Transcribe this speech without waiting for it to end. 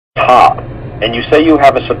top, and you say you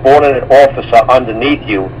have a subordinate officer underneath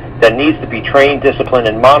you that needs to be trained, disciplined,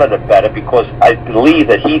 and monitored better, because I believe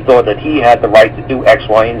that he thought that he had the right to do X,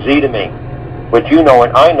 Y, and Z to me. But you know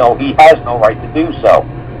and I know he has no right to do so.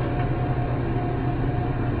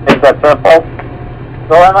 Is that simple?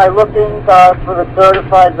 So am I looking for the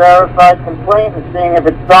certified, verified complaint and seeing if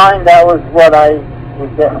it's signed? That was what I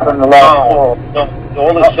was getting from the last call. No,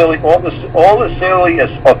 all the silly is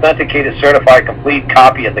authenticated, certified, complete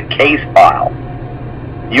copy of the case file.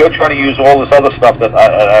 You're trying to use all this other stuff that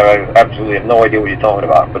I absolutely have no idea what you're talking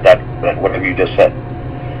about, but that whatever you just said.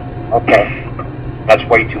 Okay. That's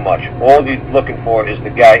way too much. All you're looking for is the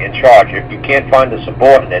guy in charge. If you can't find the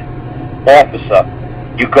subordinate officer,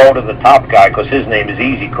 you go to the top guy, because his name is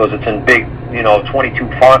easy, because it's in big, 22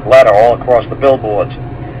 font letter all across the billboards.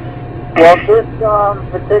 Well, this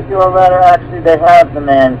particular letter, actually, they have the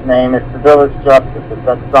man's name. It's the village justice. It's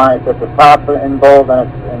at the top in bold,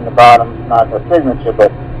 and it's in the bottom. It's not a signature,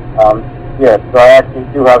 but yes. So I actually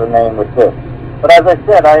do have a name with this. But as I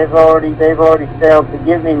said, they've already failed to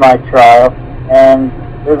give me my trial, and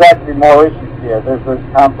there's actually more issues here. There's a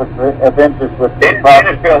conflict of interest with the They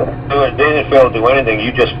didn't fail to do anything.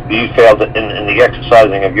 You failed in the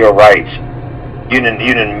exercising of your rights. You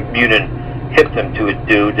didn't hit them to a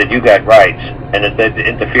dude that you got rights, and that they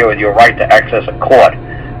interfere with your right to access a court,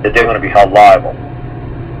 that they're going to be held liable.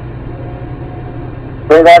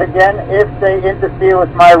 Say that again. If they interfere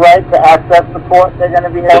with my right to access the court, they're going to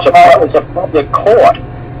be held liable. It's a public court.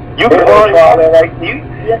 You can already file that right. Dude,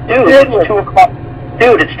 it's 2 o'clock.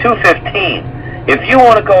 Dude, it's 2:15. If you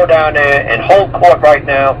want to go down there and hold court right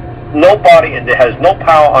now, nobody and there has no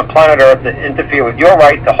power on planet Earth to interfere with your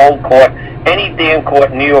right to hold court, any damn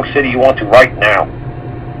court in New York City you want to right now.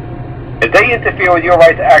 If they interfere with your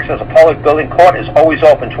right to access a public building, court is always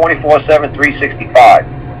open 24/7, 365.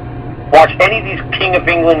 Watch any of these King of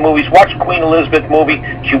England movies. Watch Queen Elizabeth movie.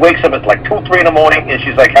 She wakes up at like 2, 3 in the morning, and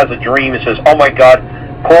she's like has a dream and says, "Oh my God,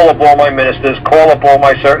 call up all my ministers, call up all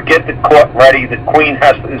my get the court ready. The Queen's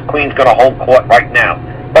going to hold court right now."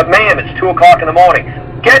 But ma'am, it's 2 o'clock in the morning.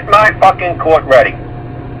 Get my fucking court ready.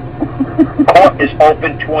 Court is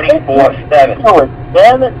open 24/7. Oh,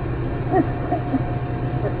 damn it.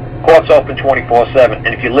 Court's open 24/7.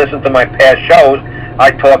 And if you listen to my past shows,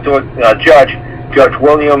 I talked to a Judge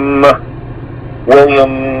William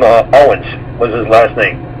Owens was his last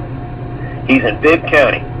name. He's in Bibb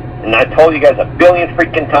County. And I told you guys a billion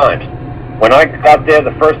freaking times. When I got there,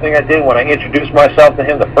 the first thing I did when I introduced myself to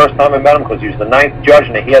him, the first time I met him, because he was the 9th judge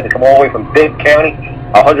and he had to come all the way from Bibb County,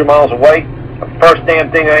 100 miles away, the first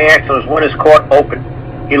damn thing I asked him was, when is court open?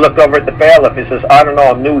 He looked over at the bailiff. He says, "I don't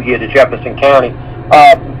know, I'm new here to Jefferson County.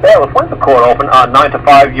 Bailiff, when's the court open?" 9 to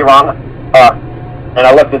 5, Your Honor. And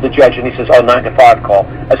I looked at the judge and he says, "Oh, 9 to 5 call."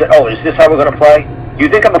 I said, "Oh, is this how we're going to play? You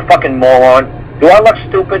think I'm a fucking moron? Do I look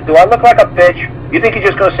stupid? Do I look like a bitch? You think you're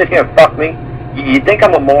just going to sit here and fuck me? You think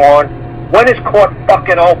I'm a moron? When is court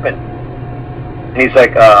fucking open?" And he's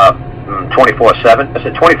like, 24/7. I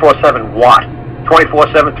said, 24/7 what?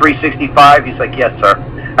 24/7, 365? He's like, "Yes, sir."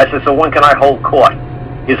 I said, "So when can I hold court?"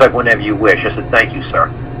 He's like, "Whenever you wish." I said, "Thank you, sir."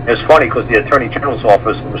 It was funny because the Attorney General's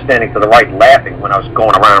office was standing to the right laughing when I was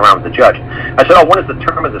going around with the judge. I said, "Oh, when is the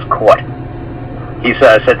term of this court?" He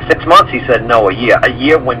said, I said, 6 months? He said, "No, a year." "A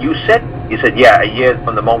year when you sit?" He said, "Yeah, a year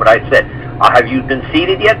from the moment I sit." "Have you been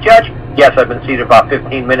seated yet, Judge?" "Yes, I've been seated about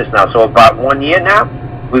 15 minutes now." "So about 1 year now?"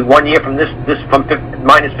 "We 1 year from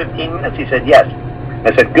minus 15 minutes?" He said, "Yes."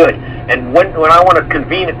 I said, "Good. And when I want to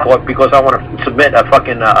convene a court because I want to submit a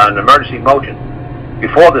fucking an emergency motion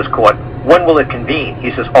before this court, when will it convene?"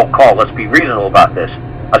 He says, "Oh, Karl, let's be reasonable about this."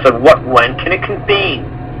 I said, when can it convene?"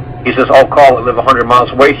 He says, "Oh, Karl, I live 100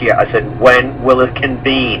 miles away here." I said, "When will it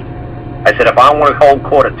convene?" I said, "If I want to hold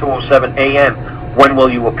court at 2:07 a.m., when will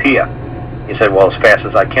you appear?" He said, "Well, as fast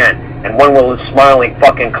as I can." "And when will the smiling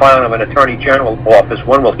fucking clown of an Attorney General office,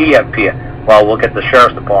 when will he appear?" "Well, we'll get the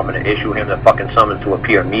Sheriff's Department to issue him the fucking summons to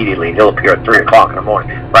appear immediately. He'll appear at 3 o'clock in the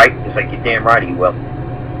morning." "Right?" He's like, "You're damn right he will."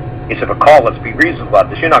 He said, "But Karl, let's be reasonable about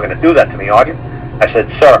this. You're not going to do that to me, are you?" I said,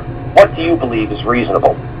 "Sir, what do you believe is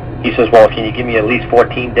reasonable?" He says, "Well, can you give me at least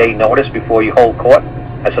 14-day notice before you hold court?"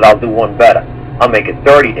 I said, "I'll do one better. I'll make it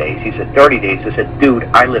 30 days. He said, 30 days. I said, "Dude,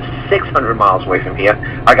 I live 600 miles away from here.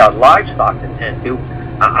 I got livestock to tend to.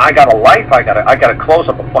 I got a life. I got to close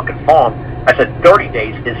up a fucking farm." I said, 30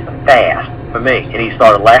 days is fast for me. And he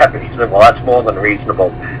started laughing. He said, "Well, that's more than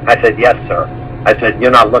reasonable." I said, "Yes, sir." I said,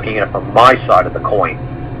 "You're not looking at it from my side of the coin.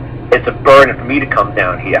 It's a burden for me to come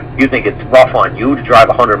down here. You think it's rough on you to drive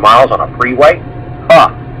 100 miles on a freeway?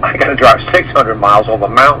 I got to drive 600 miles over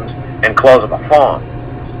mountains and close up a farm."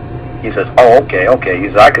 He says, oh, okay. He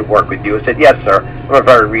says, I could work with you. I said, yes, sir. I'm a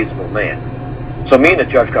very reasonable man. So me and the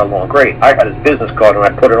judge got along great. I had his business card, and I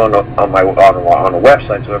put it on the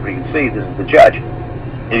website so everybody can see this is the judge.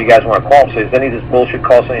 If you guys want to call him, say, is any of this bullshit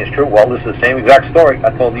Karl saying is true? Well, this is the same exact story I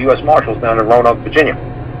told the U.S. Marshals down in Roanoke, Virginia.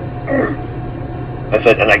 I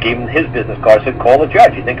said, and I gave him his business card. I said, call the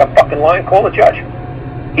judge. You think I'm fucking lying? Call the judge.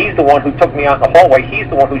 He's the one who took me out in the hallway. He's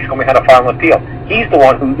the one who showed me how to file an appeal. He's the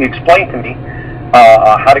one who explained to me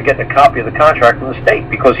how to get the copy of the contract from the state,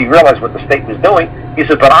 because he realized what the state was doing. He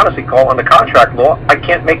said, but honestly, Karl, on the contract law, I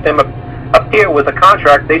can't make them appear with a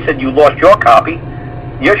contract. They said you lost your copy.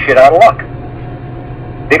 You're shit out of luck.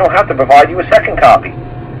 They don't have to provide you a second copy.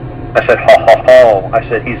 I said, ho, ho, ho. I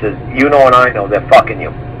said, he says, you know and I know they're fucking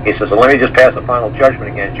you. He says, well, let me just pass the final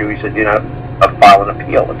judgment against you. He said, you know, file an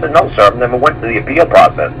appeal. I said, no, sir, I never went to the appeal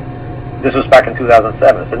process. This was back in 2007.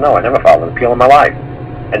 I said, no, I never filed an appeal in my life.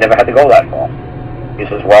 I never had to go that far. He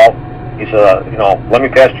says, well, he said, you know, let me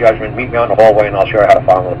pass judgment, meet me on the hallway, and I'll show you how to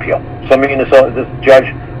file an appeal. So me and this judge,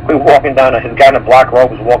 we were walking down, his guy in a black robe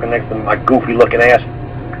was walking next to my goofy-looking ass,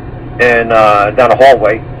 and down the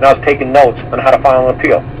hallway, and I was taking notes on how to file an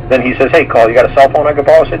appeal. Then he says, hey, Karl, you got a cell phone I could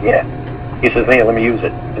borrow? I said, yeah. He says, here, let me use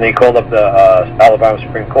it. And he called up the Alabama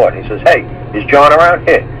Supreme Court, and he says, hey, is John around?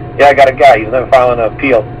 Here. Yeah, I got a guy. He's never filing an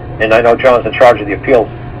appeal, and I know John's in charge of the appeals.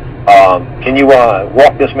 Can you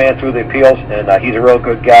walk this man through the appeals? And he's a real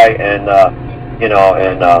good guy, and you know,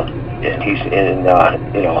 and he's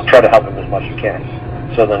you know, try to help him as much as you can.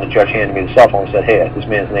 So then the judge handed me the cell phone and said, hey, this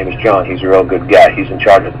man's name is John. He's a real good guy. He's in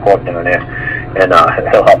charge of the court down there, and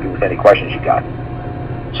he'll help you with any questions you got.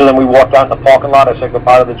 So then we walked out in the parking lot. I said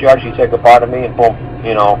goodbye to the judge. He said goodbye to me, and boom,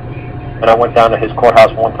 you know. And I went down to his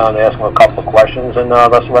courthouse one time to ask him a couple of questions, and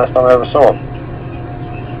that's the last time I ever saw him.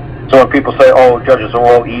 So when people say, oh, judges are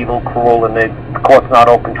all evil, cruel, and the court's not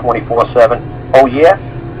open 24/7, oh yeah?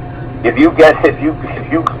 If you ask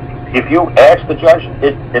the judge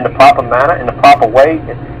it in the proper manner, in the proper way,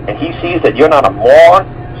 and he sees that you're not a moron,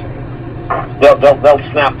 they'll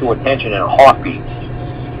snap to attention in a heartbeat.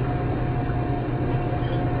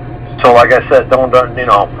 So like I said, don't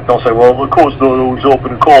say, well, the court's not always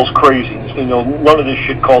open, the Karl's crazy. You know, none of this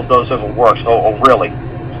shit Karl does ever works. Oh, really?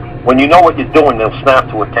 When you know what you're doing, they'll snap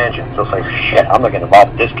to attention. They'll say, shit, I'm not getting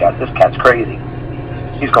involved with this cat. This cat's crazy.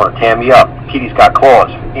 He's going to tear me up. Kitty's got claws.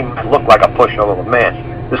 He might look like a pushover of a man.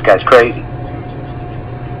 This guy's crazy.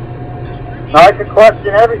 Now I can question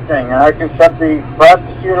everything. I can set the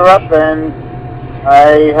prosecutor up, and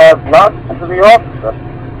I have lots to the officer.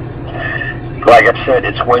 Like I said,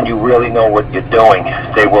 it's when you really know what you're doing,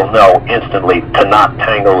 they will know instantly to not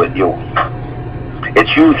tangle with you.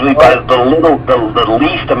 It's usually by the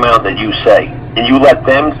least amount that you say, and you let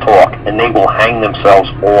them talk, and they will hang themselves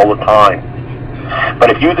all the time.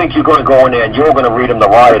 But if you think you're going to go in there and you're going to read them the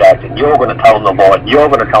riot act, and you're going to tell them the law, and you're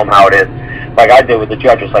going to tell them how it is, like I did with the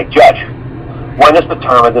judge, it's like, Judge, when is the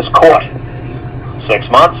term of this court? 6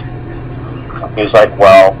 months? He's like,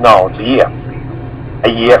 well, no, it's a year. A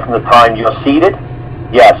year from the time you're seated?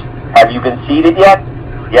 Yes. Have you been seated yet?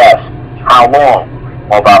 Yes. How long?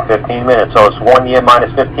 Well, about 15 minutes. So it's 1 year minus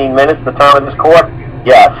 15 minutes, the term of this court?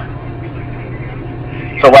 Yes.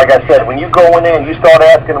 So like I said, when you go in there and you start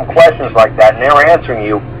asking them questions like that, and they're answering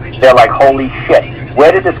you, they're like, holy shit,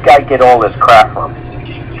 where did this guy get all this crap from?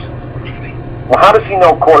 Well, how does he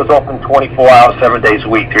know court is open 24 hours, 7 days a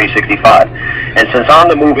week, 365? And since I'm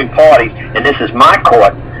the moving party, and this is my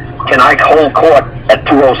court, can I hold court at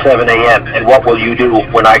 2:07 a.m.? And what will you do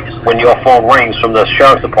when your phone rings from the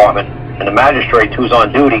sheriff's department and the magistrate who's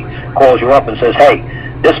on duty calls you up and says, hey,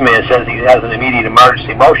 this man says he has an immediate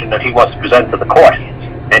emergency motion that he wants to present to the court,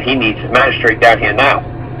 and he needs the magistrate down here now,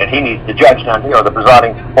 and he needs the judge down here, or the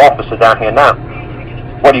presiding officer down here now.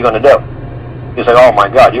 What are you going to do? You say, oh my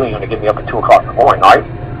God, you ain't going to get me up at 2 o'clock in the morning, are you?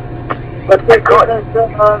 But this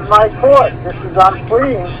isn't my court. This is, I'm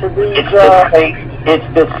pleading to these... It's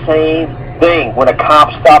the same thing. When a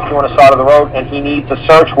cop stops you on the side of the road and he needs a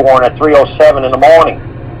search warrant at 3:07 in the morning,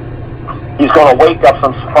 he's going to wake up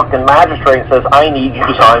some fucking magistrate and says, I need you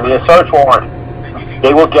to sign me a search warrant.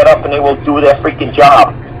 They will get up and they will do their freaking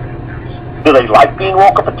job. Do they like being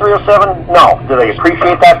woke up at 3:07? No. Do they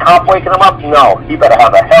appreciate that cop waking them up? No. He better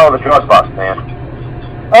have a hell of a drug bust, man.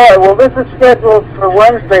 All right, well, this is scheduled for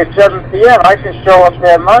Wednesday, 7 p.m. I can show up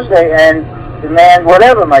there Monday and demand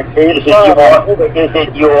whatever my case is. Is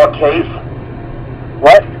it your case?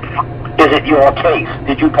 What? Is it your case?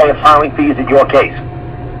 Did you pay a filing fee? Is it your case?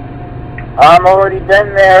 I'm already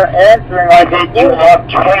been there answering. Is it your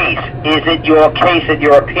case? Is it your case that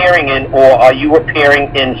you're appearing in, or are you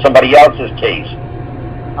appearing in somebody else's case?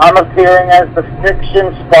 I'm appearing as the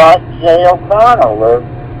fiction spot J. O'Connell.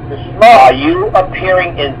 a schmuck. Are you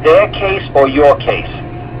appearing in their case or your case?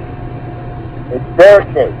 It's their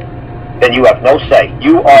case. Then you have no say.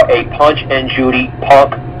 You are a Punch and Judy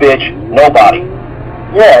punk bitch nobody.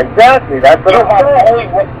 Yeah, exactly. That's what You I'm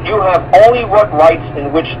saying. you have only what rights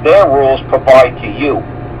in which their rules provide to you.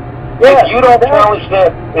 Yeah, If you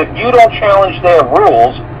don't challenge their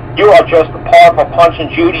rules, you are just a part of a Punch and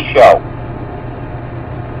Judy show.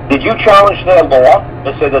 Did you challenge their law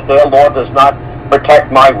and say that their law does not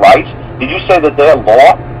protect my rights? Did you say that their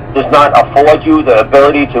law does not afford you the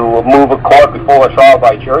ability to move a court before a trial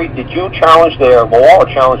by jury? Did you challenge their law or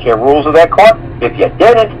challenge their rules of that court? If you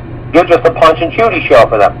didn't, you're just a Punch and Judy show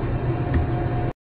for them.